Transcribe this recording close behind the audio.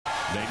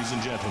Ladies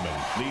and gentlemen,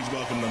 please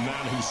welcome the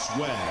man who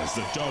swears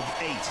the dog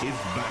ate his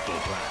battle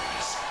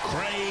plans,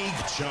 Craig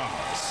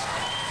Charles.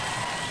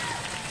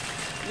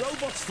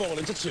 Robots fall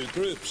into two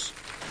groups.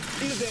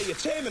 Either they're your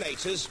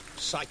Terminators,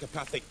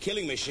 psychopathic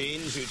killing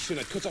machines who'd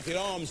sooner cut off your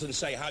arms than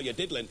say how you're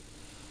diddling,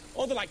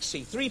 or they're like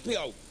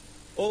C-3PO,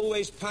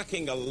 always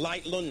packing a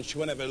light lunch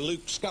whenever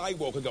Luke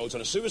Skywalker goes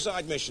on a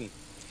suicide mission.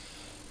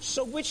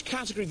 So which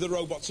category do the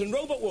robots in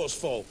Robot Wars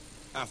fall?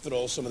 After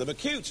all, some of them are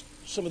cute,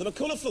 some of them are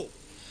colourful,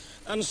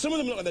 and some of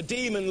them look like the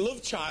demon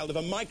love child of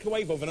a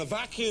microwave oven and a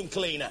vacuum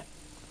cleaner.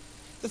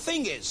 The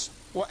thing is,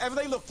 whatever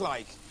they look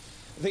like,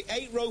 the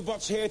 8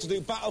 robots here to do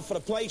battle for a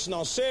place in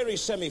our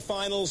series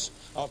semi-finals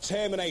are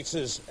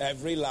Terminators,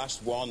 every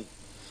last one.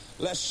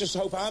 Let's just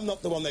hope I'm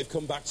not the one they've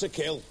come back to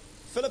kill.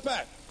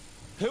 Phillipa,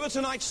 who are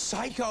tonight's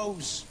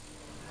psychos?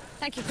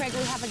 Thank you, Craig.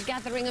 We have a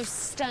gathering of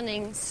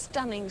stunning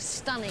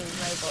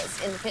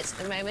robots in the pits at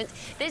the moment.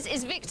 This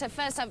is Victor,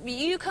 first up.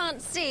 You can't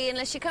see,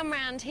 unless you come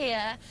round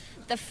here,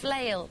 the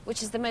flail,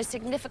 which is the most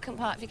significant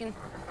part. If you can...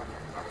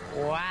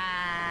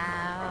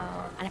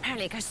 Wow. And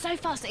apparently it goes so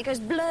fast that it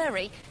goes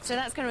blurry, so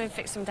that's going to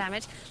inflict some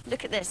damage.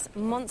 Look at this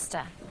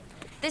monster.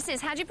 This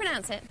is, how do you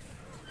pronounce it?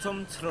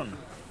 Twn Twrn.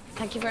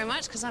 Thank you very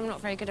much, because I'm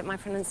not very good at my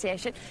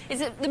pronunciation.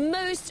 It's the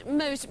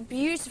most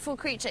beautiful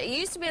creature. It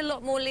used to be a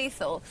lot more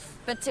lethal,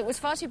 but it was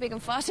far too big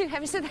and far too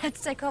heavy, so they had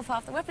to take off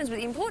half the weapons. But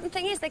the important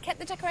thing is they kept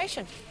the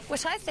decoration,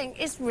 which I think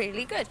is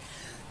really good.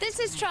 This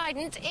is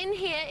Trident. In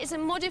here is a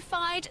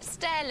modified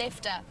stair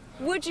lifter.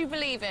 Would you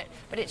believe it?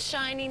 But it's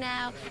shiny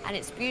now, and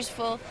it's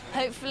beautiful.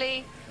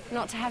 Hopefully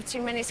not to have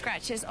too many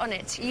scratches on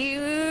it.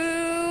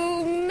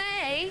 You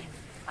may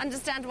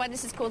understand why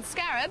this is called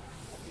Scarab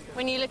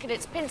when you look at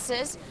its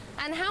pincers.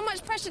 And how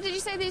much pressure did you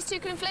say these two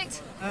can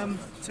inflict?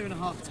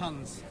 2.5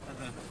 tons at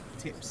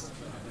the tips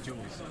of the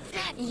jaws.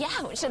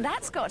 Yeah, so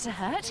that's got to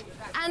hurt.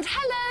 And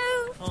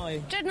hello!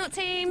 Hi. Dreadnought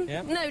team.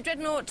 Yep. No,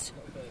 Dreadnought,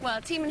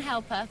 well, team and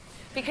helper.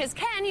 Because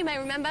Ken, you may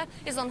remember,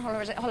 is on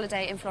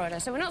holiday in Florida.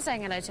 So we're not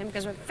saying hello to him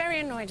because we're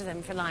very annoyed with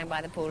him for lying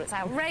by the pool. It's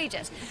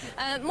outrageous.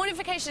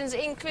 Modifications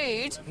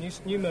include...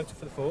 New motor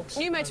for the forks.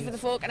 New motor for the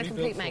fork and a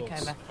complete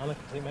forks. makeover. And a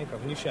complete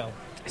makeover. New shell.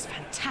 It's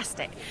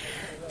fantastic.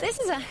 This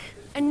is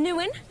a new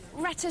one,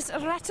 Rattus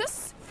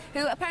Rattus,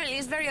 who apparently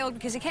is very old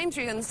because he came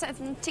through in the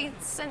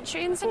 17th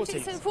century,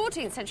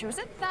 14th century. Was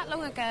it that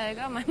long ago?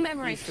 God, my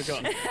memory. You've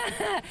forgotten.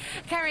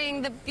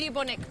 Carrying the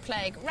bubonic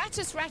plague.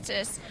 Rattus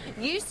Rattus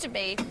used to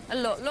be a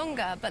lot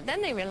longer, but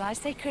then they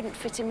realised they couldn't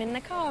fit him in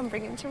the car and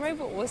bring him to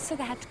Robot Wars, so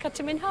they had to cut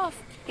him in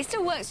half. He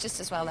still works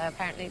just as well, though,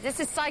 apparently. This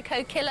is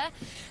Psychokiller.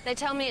 They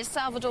tell me it's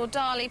Salvador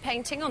Dali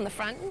painting on the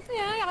front.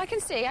 Yeah, I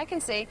can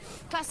see.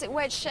 Classic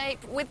wedge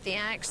shape with the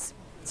axe.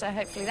 So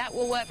hopefully that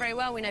will work very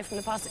well. We know from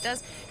the past it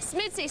does.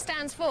 SMIDSY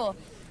stands for...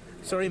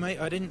 Sorry, mate,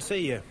 I didn't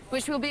see you.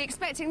 Which we'll be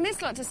expecting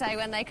this lot to say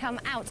when they come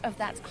out of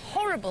that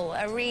horrible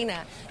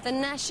arena. The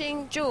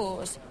gnashing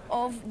jaws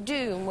of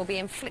doom will be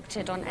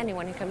inflicted on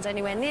anyone who comes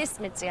anywhere near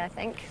SMIDSY, I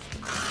think.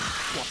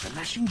 What, the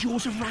gnashing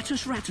jaws of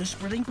Rattus Rattus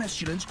spreading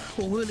pestilence?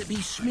 Or will it be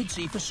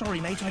SMIDSY for sorry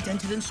mate, I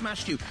dented and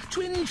smashed you?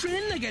 Twn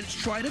Twrn against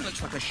Trident,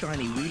 looks like a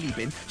shiny wheelie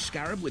bin.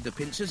 Scarab with the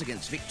pincers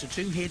against Victor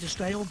 2, here to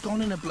stay or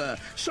gone in a blur.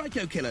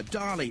 Psychokiller,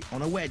 Dali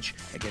on a wedge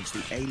against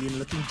the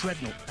alien-looking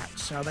Dreadnought.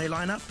 That's how they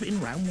line up in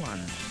round 1.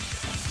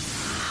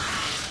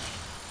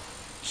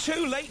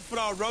 Too late for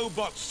our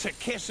robots to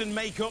kiss and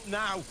make up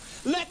now.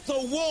 Let the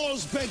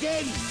wars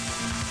begin!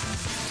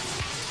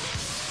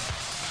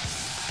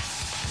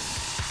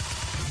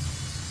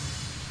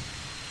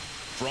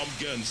 From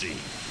Guernsey,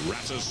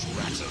 Rattus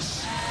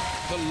Rattus.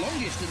 The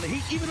longest in the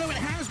heat, even though it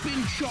has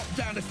been chopped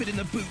down to fit in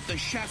the boot. The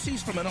chassis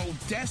from an old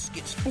desk,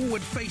 its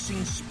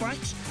forward-facing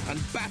spikes and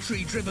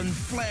battery-driven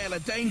flail are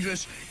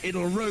dangerous.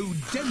 It'll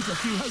dent a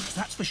few hopes,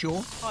 that's for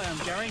sure. Hi, I'm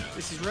Gary.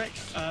 This is Rick.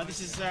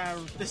 This is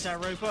our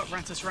robot,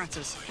 Rattus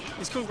Rattus.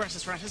 It's called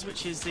Rattus Rattus,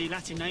 which is the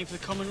Latin name for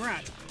the common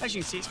rat. As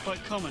you can see, it's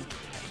quite common.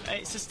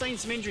 It sustained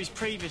some injuries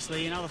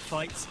previously in other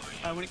fights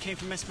when it came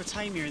from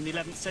Mesopotamia in the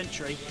 11th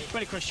century. It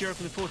went across Europe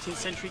in the 14th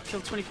century,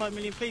 killed 25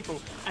 million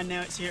people, and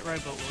now it's here at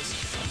Robot Wars.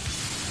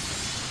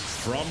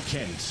 From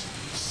Kent,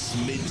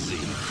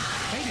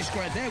 SMIDSY. They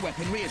describe their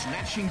weaponry as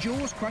gnashing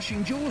jaws,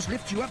 crushing jaws,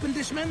 lift you up and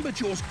dismember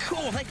jaws.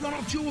 Cool, they got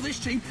off jaw, this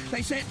team.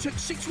 They say it took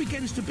 6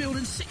 weekends to build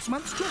and 6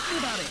 months talking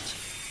about it.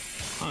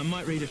 I'm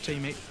Mike Reed of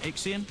Team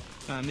Ixion.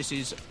 This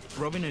is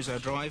Robin, who's our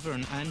driver,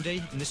 and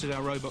Andy, and this is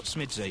our robot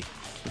SMIDSY.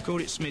 We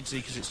called it SMIDSY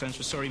because it stands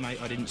for Sorry Mate,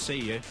 I Didn't See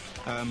You.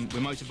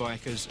 We're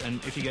motorbikers,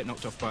 and if you get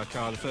knocked off by a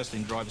car, the first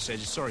thing the driver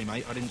says is, Sorry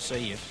mate, I didn't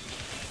see you.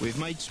 We've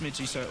made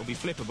SMIDSY so it'll be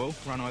flippable,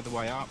 run either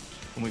way up,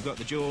 and we've got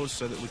the jaws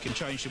so that we can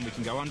change them. We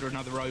can go under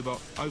another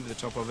robot, over the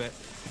top of it,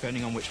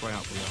 depending on which way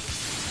up we are.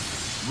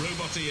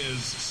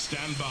 Roboteers,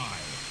 stand by.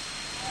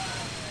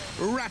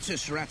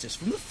 Rattus Rattus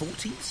from the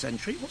 14th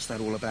century. What's that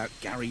all about?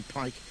 Gary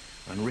Pike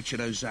and Richard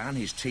Ozanne,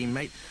 his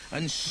teammate,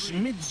 and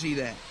SMIDSY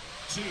there,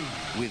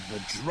 with the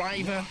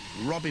driver,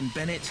 Robin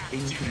Bennett, in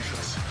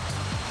control.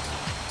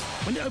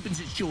 When it opens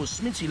its jaws,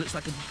 SMIDSY looks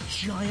like a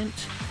giant,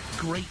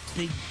 great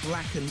big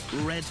black and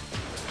red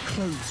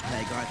clothes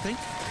peg, I think.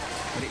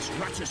 But it's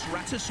Rattus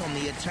Rattus on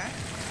the attack.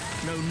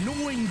 No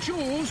gnawing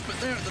jaws, but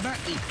there at the back,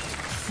 the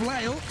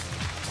flail.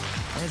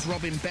 There's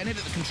Robin Bennett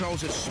at the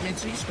controls of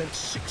SMIDSY. Spent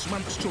 6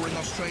 months touring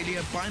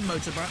Australia by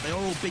motorbike. They're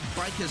all big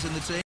bikers in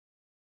the team.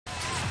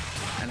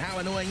 And how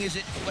annoying is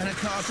it when a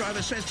car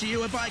driver says to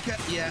you, a biker,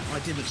 yeah, I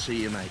didn't see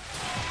you, mate.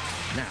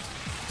 Now,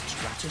 it's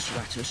Rattus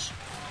Rattus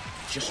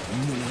just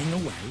gnawing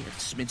away at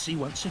SMIDSY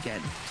once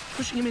again,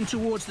 pushing him in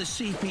towards the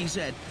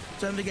CPZ.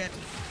 Don't forget,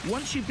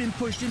 once you've been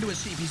pushed into a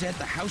CPZ,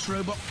 the house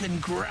robot can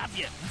grab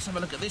you. Let's have a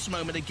look at this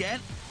moment again.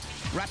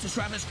 Rattus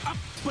Rattus up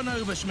and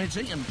over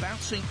SMIDSY and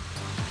bouncing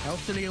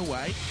healthily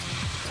away.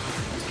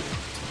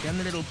 Again,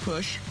 the little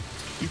push.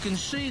 You can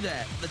see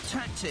there, the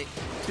tactic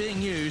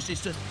being used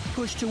is to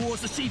push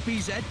towards the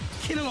CPZ.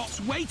 Kilolot's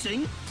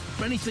waiting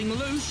for anything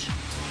loose.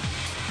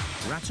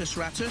 Rattus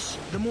Rattus,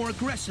 the more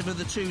aggressive of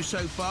the two so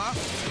far.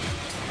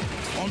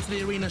 Onto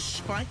the arena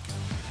spike,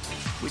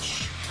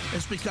 which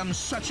has become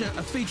such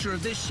a feature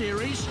of this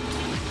series.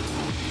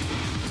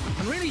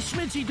 And really,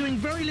 SMIDSY doing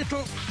very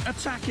little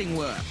attacking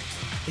work.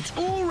 It's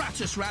all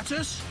Rattus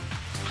Rattus,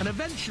 and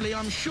eventually,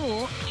 I'm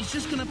sure, he's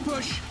just going to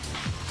push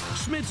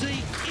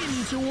SMIDSY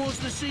in towards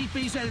the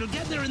CPZ. It'll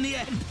get there in the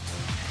end.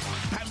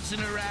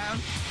 Bouncing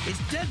around. It's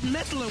dead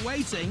metal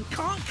awaiting.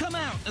 Can't come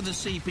out of the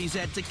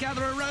CPZ to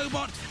gather a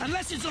robot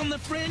unless it's on the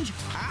fringe.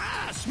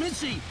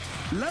 SMIDSY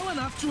low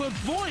enough to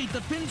avoid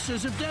the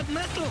pincers of dead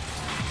metal.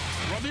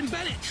 Robin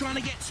Bennett trying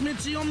to get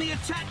SMIDSY on the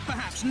attack,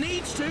 perhaps.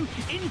 Needs to.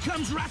 In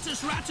comes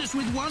Rattus Rattus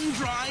with one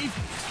drive.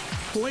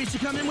 Poised to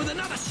come in with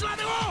another.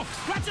 Slamming off!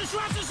 Rattus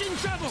Rattus in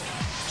trouble.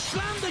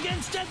 Slammed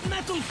against dead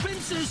metal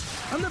pincers,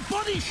 and the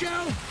body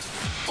shell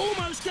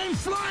almost came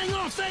flying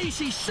off. There you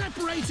see,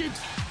 separated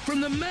from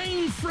the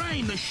main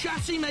frame, the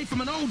chassis made from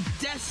an old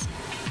desk,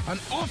 and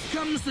off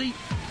comes the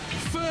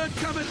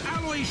fur-covered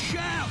alloy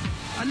shell.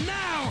 And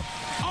now,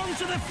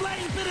 onto the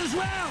flame pit as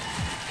well.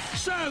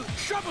 So,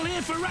 trouble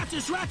here for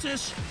Rattus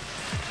Rattus.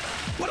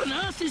 What on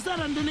earth is that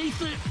underneath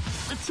the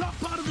top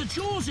part of the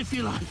jaws, if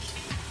you like?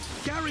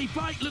 Gary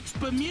Pike looks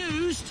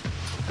bemused.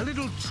 A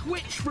little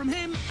twitch from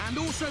him, and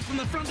also from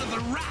the front of the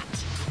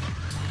rat.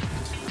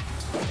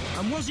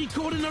 And was he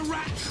caught in a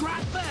rat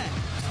trap there?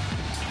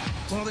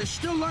 Well, there's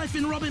still life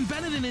in Robin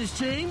Bennett and his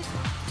team.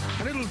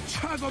 A little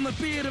tug on the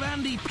beard of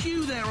Andy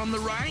Pugh there on the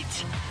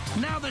right.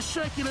 Now the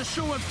circular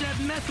saw of dead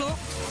metal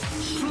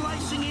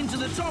slicing into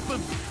the top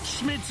of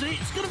SMIDSY.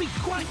 It's going to be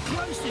quite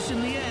close, this,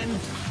 in the end,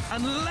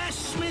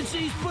 unless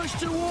SMIDSY's pushed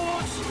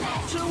towards the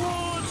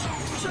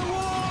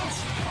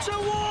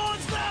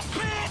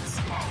pit!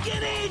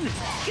 Get in!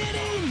 Get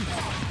in!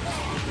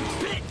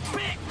 Pit!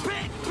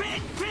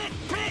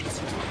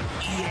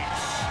 Yes!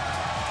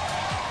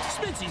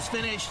 SMIDSY's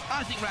finished.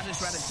 I think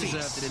Rattus Rattus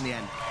deserved it in the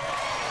end.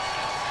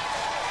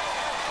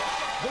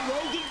 The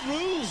rodent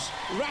rules.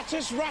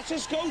 Rattus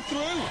Rattus go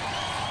through.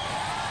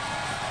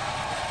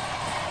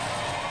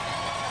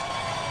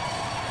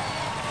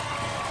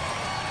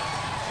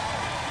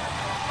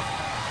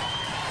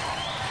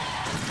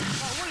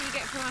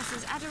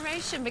 Is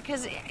adoration,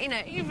 because, you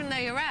know, even though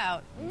you're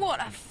out,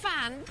 what a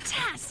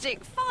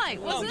fantastic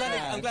fight, wasn't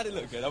it? I'm glad it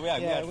looked good.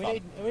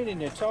 We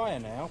need a tyre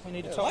now. We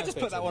need a tyre. I just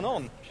put that one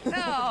on. Oh,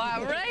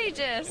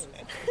 outrageous.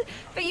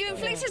 But you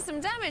inflicted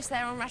some damage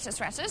there on Rattus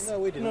Rattus. No,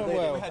 we didn't.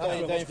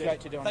 They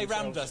inflicted it on They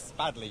rammed us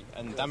badly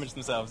and damaged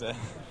themselves.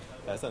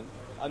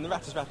 And the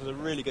Rattus Rattus are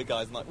really good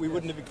guys. Like, we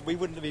wouldn't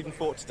have even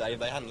fought today if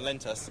they hadn't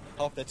lent us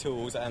half their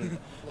tools and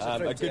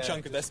a good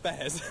chunk of their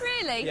spares.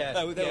 Really? Yeah,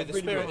 the really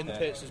spirit in the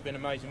there. pits has been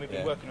amazing. We've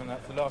been working on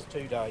that for the last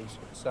 2 days.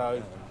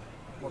 So,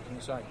 what can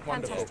you say?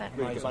 Wonderful. Fantastic.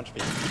 Really good bunch of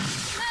people.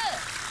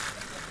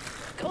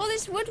 Look, all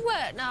this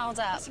woodwork gnarled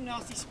up. Some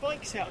nasty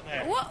spikes out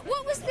there.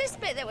 What was this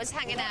bit that was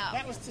hanging out?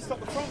 That was to stop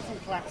the front from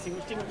collapsing,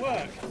 which didn't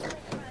work.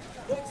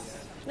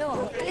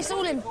 No, it's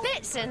all in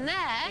bits in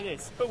there. It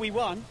is, but we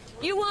won.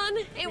 You won.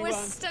 It was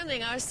won.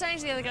 stunning. I was saying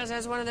to the other guys, it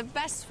was one of the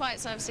best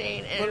fights I've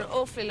seen in an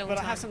awfully long time.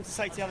 But I have something to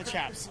say to the other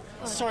chaps.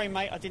 Sorry,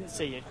 mate, I didn't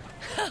see you.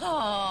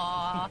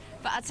 Aww.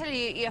 But I tell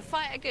you, you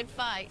fight a good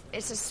fight.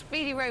 It's a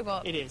speedy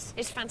robot. It is.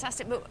 It's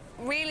fantastic. But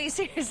really,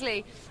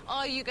 seriously,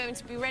 are you going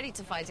to be ready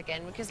to fight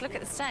again? Because look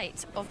at the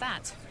state of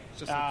that.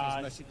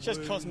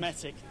 Just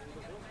cosmetic.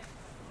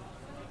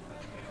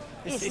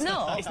 It's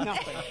not. It's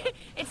nothing.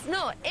 It's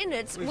not.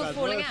 Innards were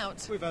falling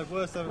out. We've had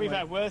worse, haven't we? We've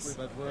had worse.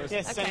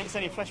 Yes, Okay. it's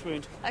only a flesh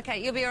wound. Okay,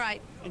 you'll be all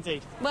right.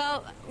 Indeed.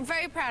 Well, I'm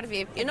very proud of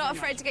you. You're not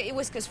afraid to get your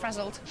whiskers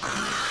frazzled.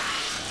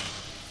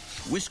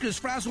 Whiskers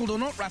frazzled or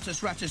not, Rattus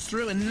Rattus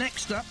through, and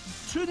next up,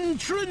 Twn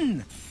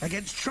Twrn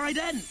against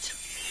Trident.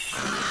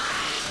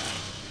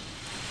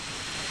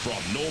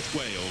 From North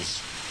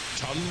Wales,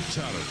 Twn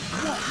Twrn.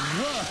 What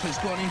work has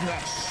gone into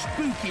that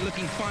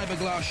spooky-looking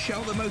fiberglass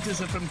shell? The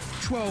motors are from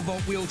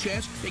 12-volt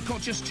wheelchairs. It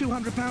cost just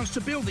 £200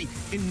 to build the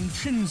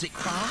intrinsic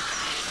part.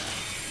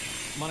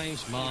 My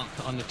name's Mark.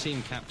 I'm the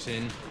team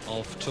captain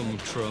of Twn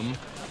Twrn.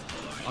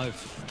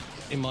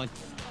 In my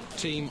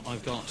team,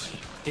 I've got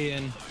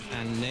Ian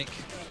and Nick.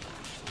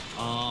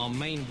 Our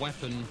main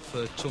weapon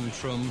for Twn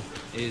Twrn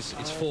is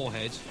its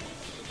forehead.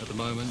 at the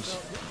moment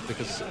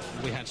because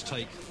we had to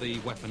take the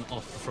weapon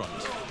off the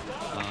front.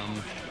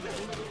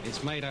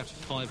 It's made out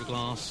of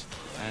fiberglass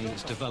and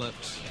it's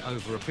developed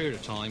over a period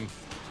of time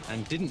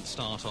and didn't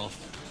start off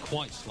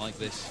quite like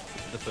this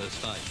the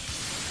first day.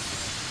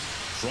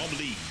 From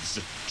Leeds,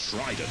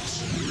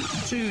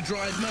 Trident. 2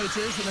 drive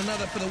motors and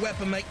another for the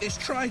weapon make this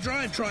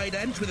tri-drive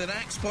Trident with an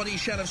axe body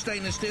shell of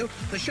stainless steel.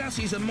 The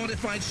chassis is a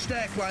modified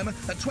stair climber.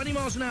 At 20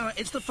 miles an hour,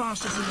 it's the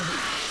fastest in the world.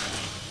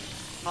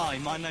 Hi,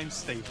 my name's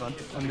Stephen,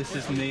 and this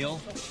is Neil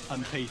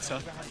and Peter.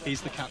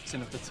 He's the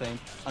captain of the team,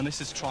 and this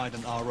is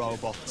Trident, our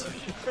robot.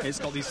 It's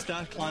got these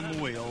stair climber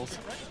wheels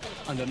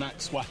and an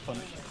axe weapon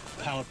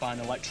powered by an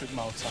electric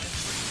motor.